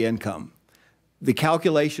all the income. The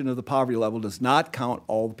calculation of the poverty level does not count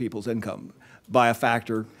all the people's income by a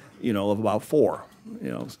factor, of about 4.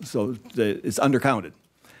 So it's undercounted.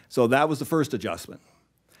 So that was the first adjustment.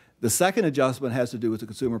 The second adjustment has to do with the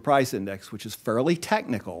Consumer Price Index, which is fairly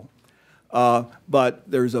technical, but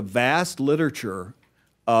there's a vast literature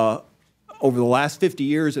over the last 50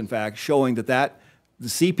 years, in fact, showing that the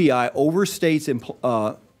CPI overstates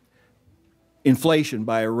inflation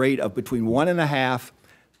by a rate of between 1.5%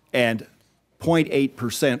 and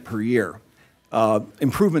 0.8% per year.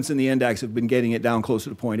 Improvements in the index have been getting it down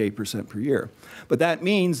closer to 0.8% per year. But that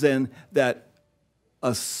means then that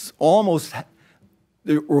we've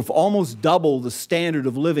almost double the standard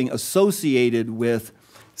of living associated with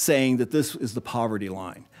saying that this is the poverty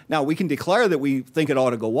line. Now, we can declare that we think it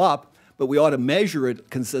ought to go up, but we ought to measure it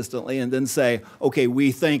consistently and then say, okay,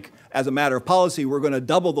 we think as a matter of policy, we're going to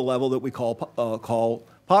double the level that we call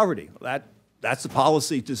poverty. That's a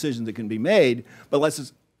policy decision that can be made, but let's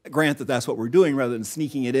just grant that that's what we're doing rather than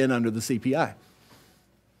sneaking it in under the CPI.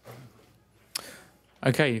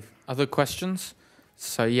 Okay, other questions?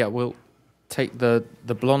 So yeah, we'll take the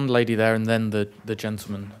blonde lady there and then the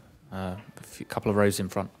gentleman, a couple of rows in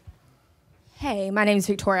front. Hey, my name is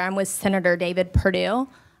Victoria. I'm with Senator David Perdue.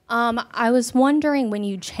 I was wondering, when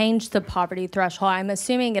you changed the poverty threshold, I'm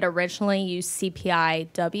assuming it originally used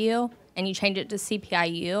CPI-W and you changed it to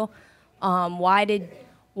CPI-U.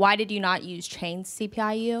 Why did you not use changed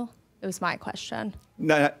CPI-U? It was my question.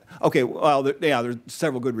 No, okay, well, there's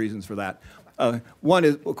several good reasons for that. One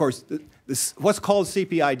is, of course, what's called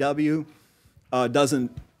CPI-W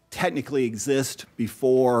doesn't technically exist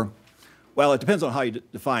before, well, it depends on how you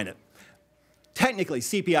define it. Technically,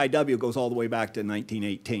 CPI-W goes all the way back to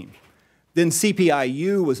 1918. Then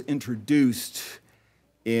CPI-U was introduced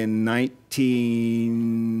in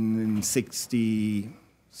 1960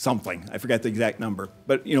 something. I forget the exact number,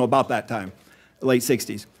 but about that time, late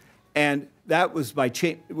 60s. And that was by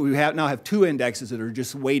change. We now have 2 indexes that are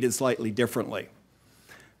just weighted slightly differently.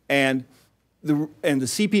 And the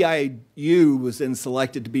CPI-U was then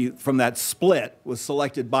selected to be, from that split, was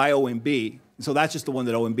selected by OMB. So that's just the one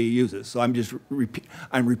that OMB uses. So I'm just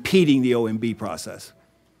repeating the OMB process.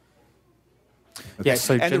 Okay? Yeah,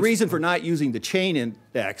 so and the reason for not using the chain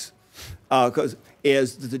index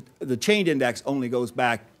is the chained index only goes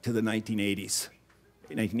back to the 1980s,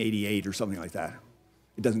 1988 or something like that.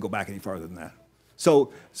 It doesn't go back any farther than that.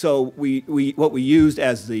 So what we used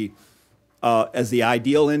as the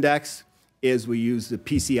ideal index is we use the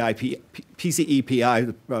PCEPI,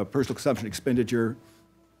 the Personal Consumption Expenditure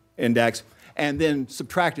Index, and then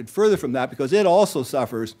subtracted further from that because it also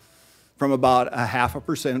suffers from about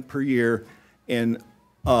 0.5% per year in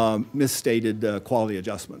misstated quality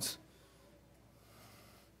adjustments.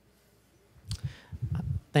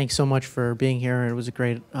 Thanks so much for being here. It was a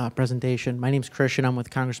great presentation. My name's Christian. I'm with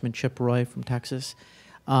Congressman Chip Roy from Texas.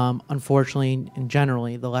 Unfortunately, and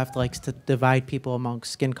generally, the left likes to divide people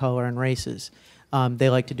amongst skin color and races. They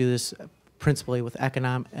like to do this principally with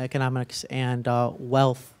economics and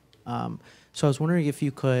wealth. So I was wondering if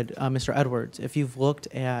you could, Mr. Edwards, if you've looked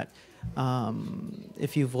at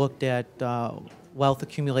wealth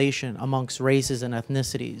accumulation amongst races and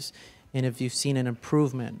ethnicities, and if you've seen an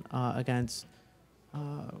improvement against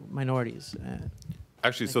minorities.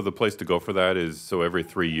 Actually, so the place to go for that is, so every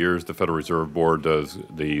 3 years, the Federal Reserve Board does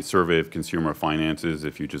the Survey of Consumer Finances.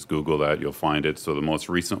 If you just Google that, you'll find it. So the most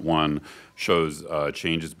recent one shows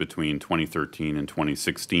changes between 2013 and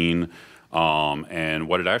 2016. And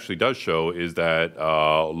what it actually does show is that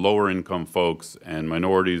lower income folks and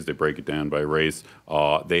minorities, they break it down by race,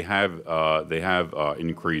 they have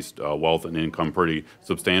increased wealth and income pretty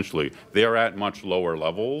substantially. They are at much lower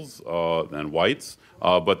levels than whites.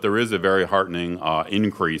 But there is a very heartening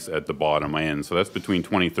increase at the bottom end. So that's between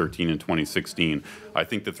 2013 and 2016. I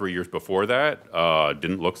think the 3 years before that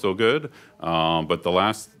didn't look so good. But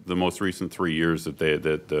the most recent 3 years that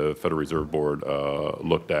the Federal Reserve Board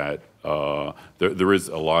looked at, there is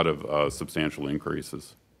a lot of substantial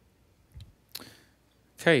increases.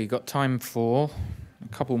 Okay, you got time for a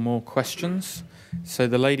couple more questions. So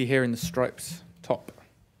the lady here in the striped top.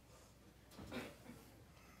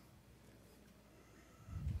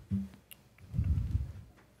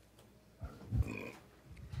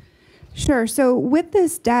 Sure. So with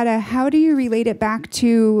this data, how do you relate it back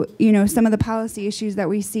to, some of the policy issues that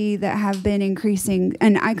we see that have been increasing?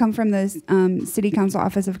 And I come from the City Council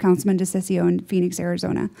Office of Councilman DeCiccio in Phoenix,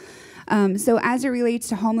 Arizona. So as it relates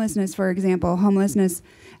to homelessness, for example, homelessness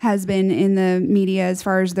has been in the media as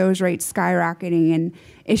far as those rates skyrocketing and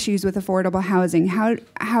issues with affordable housing.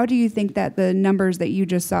 How do you think that the numbers that you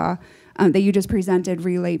just saw, that you just presented,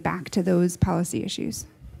 relate back to those policy issues?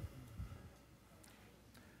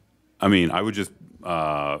 I mean, I would just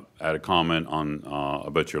add a comment on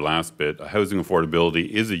about your last bit. Housing affordability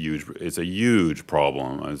is a huge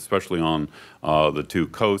problem, especially on the two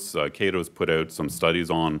coasts. Cato's put out some studies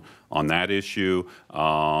on that issue.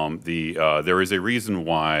 There is a reason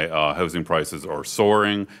why housing prices are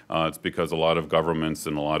soaring. It's because a lot of governments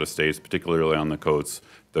in a lot of states, particularly on the coast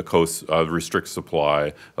restrict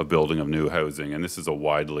supply of building of new housing, and this is a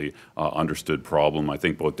widely understood problem. I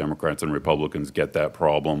think both Democrats and Republicans get that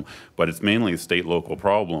problem, but it's mainly a state-local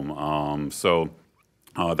problem. So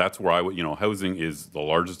that's where housing is the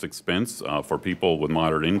largest expense for people with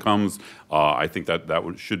moderate incomes. I think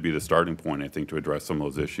that should be the starting point, I think, to address some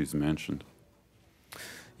of those issues mentioned.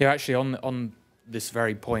 Yeah, actually, on this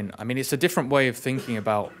very point, I mean, it's a different way of thinking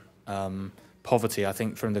about poverty, I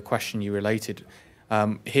think, from the question you related.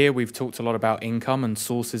 Here we've talked a lot about income and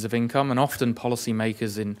sources of income, and often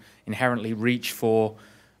policymakers inherently reach for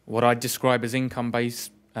what I describe as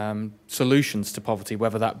income-based solutions to poverty,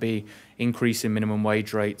 whether that be increase in minimum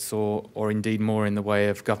wage rates or indeed more in the way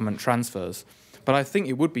of government transfers. But I think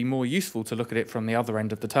it would be more useful to look at it from the other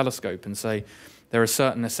end of the telescope and say there are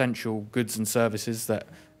certain essential goods and services that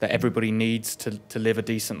everybody needs to live a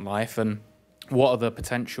decent life, and what are the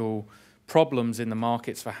potential problems in the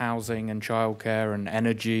markets for housing and childcare and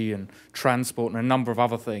energy and transport and a number of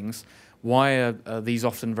other things. Why are these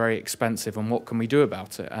often very expensive, and what can we do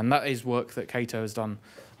about it? And that is work that Cato has done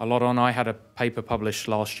a lot on. I had a paper published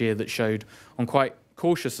last year that showed on quite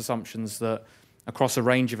cautious assumptions that across a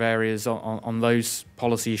range of areas on those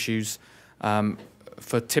policy issues,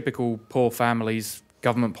 for typical poor families,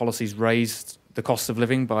 government policies raised the cost of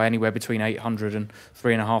living by anywhere between $800 and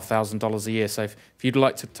 $3,500 a year. So if you'd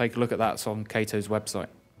like to take a look at that, it's on Cato's website.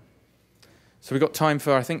 So we've got time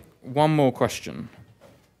for, I think, one more question.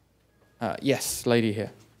 Yes, lady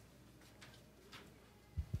here.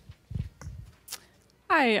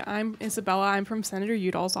 Hi, I'm Isabella. I'm from Senator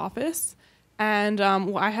Udall's office. And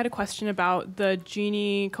I had a question about the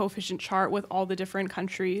Gini coefficient chart with all the different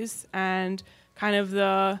countries and kind of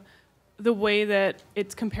the way that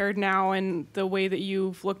it's compared now and the way that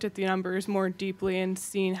you've looked at the numbers more deeply and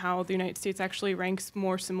seen how the United States actually ranks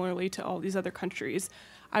more similarly to all these other countries.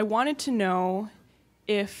 I wanted to know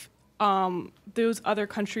if those other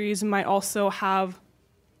countries might also have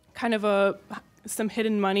kind of some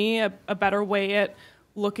hidden money, a better way at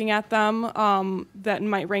looking at them that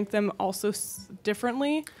might rank them also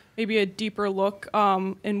differently, maybe a deeper look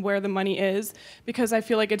in where the money is, because I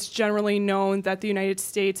feel like it's generally known that the United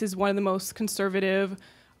States is one of the most conservative,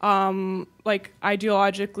 like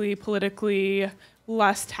ideologically, politically,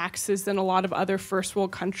 less taxes than a lot of other first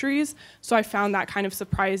world countries. So I found that kind of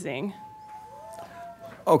surprising.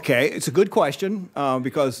 Okay, it's a good question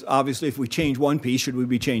because obviously if we change one piece, should we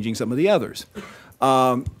be changing some of the others?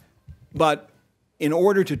 But in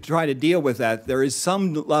order to try to deal with that, there is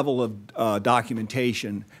some level of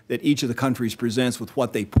documentation that each of the countries presents with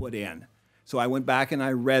what they put in. So I went back and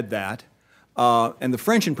I read that. And the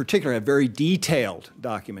French in particular have very detailed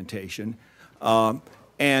documentation.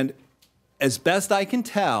 And as best I can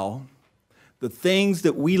tell, the things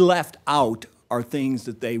that we left out are things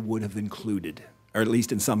that they would have included, or at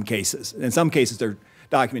least in some cases. In some cases, their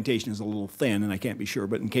documentation is a little thin, and I can't be sure,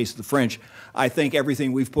 but in the case of the French, I think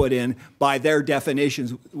everything we've put in, by their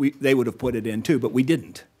definitions, they would have put it in too, but we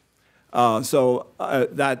didn't. That's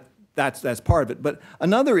part of it. But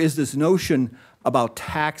another is this notion about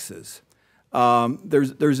taxes.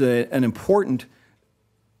 there's an important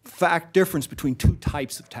fact difference between two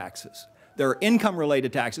types of taxes. There are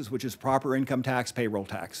income-related taxes, which is proper income tax, payroll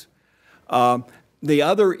tax. The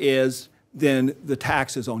other is then the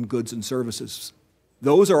taxes on goods and services.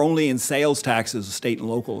 Those are only in sales taxes, state and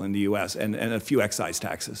local in the U.S., and a few excise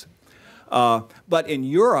taxes. But in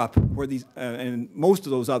Europe, where these, and most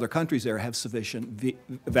of those other countries there have sufficient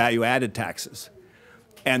value-added taxes.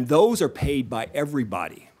 And those are paid by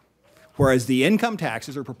everybody. Whereas the income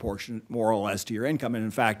taxes are proportionate more or less to your income. And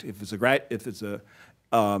in fact, if it's a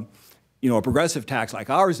a progressive tax like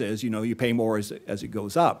ours is, you pay more as it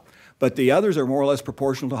goes up. But the others are more or less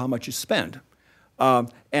proportional to how much you spend.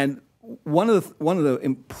 And one of the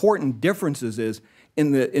important differences is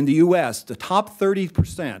in the U.S., the top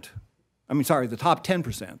 30%, the top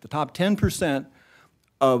 10%, the top 10%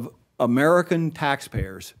 of American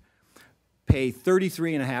taxpayers pay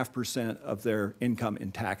 33.5% of their income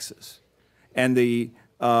in taxes, and the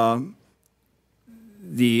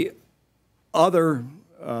others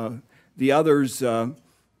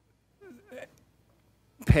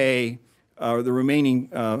pay the remaining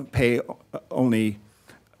pay only.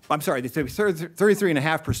 I'm sorry, they pay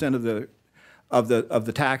 33.5% of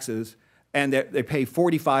the taxes, and they pay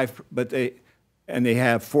 45, but they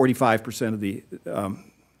have 45% of the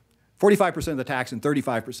 45% of the tax and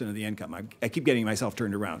 35% of the income. I keep getting myself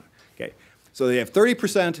turned around. Okay, so they have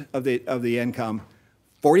 30% of the income,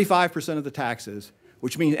 45% of the taxes,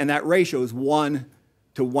 which means, and that ratio is 1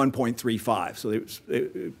 to 1.35. So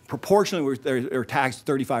proportionally, they're taxed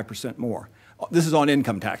 35% more. This is on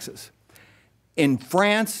income taxes. In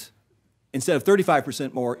France, instead of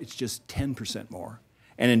 35% more, it's just 10% more.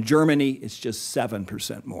 And in Germany, it's just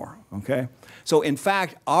 7% more, okay? So in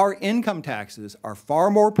fact, our income taxes are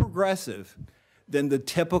far more progressive than the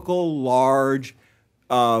typical large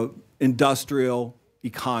industrial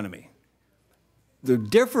economy. The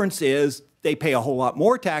difference is they pay a whole lot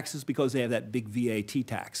more taxes because they have that big VAT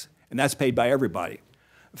tax, and that's paid by everybody.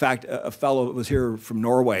 In fact, a fellow was here from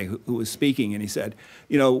Norway who was speaking, and he said,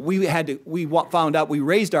 we found out we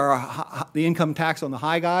raised the income tax on the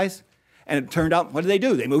high guys, and it turned out, what did they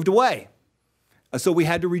do? They moved away. So we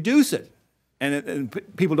had to reduce it. And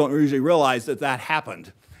people don't usually realize that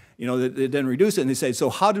happened. They didn't reduce it, and they say, so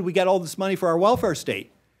how did we get all this money for our welfare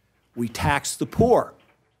state? We taxed the poor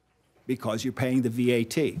because you're paying the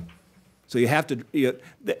VAT. So you have to,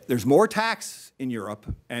 there's more tax in Europe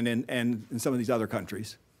and in some of these other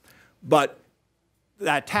countries, but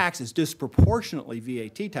that tax is disproportionately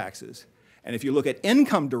VAT taxes. And if you look at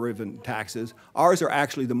income-driven taxes, ours are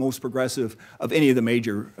actually the most progressive of any of the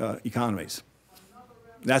major economies.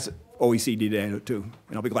 That's OECD data too,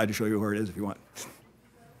 and I'll be glad to show you where it is if you want.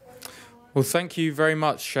 Well, thank you very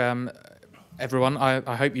much, everyone.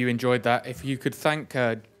 I hope you enjoyed that. If you could thank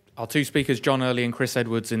our two speakers, John Early and Chris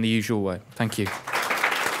Edwards, in the usual way. Thank you.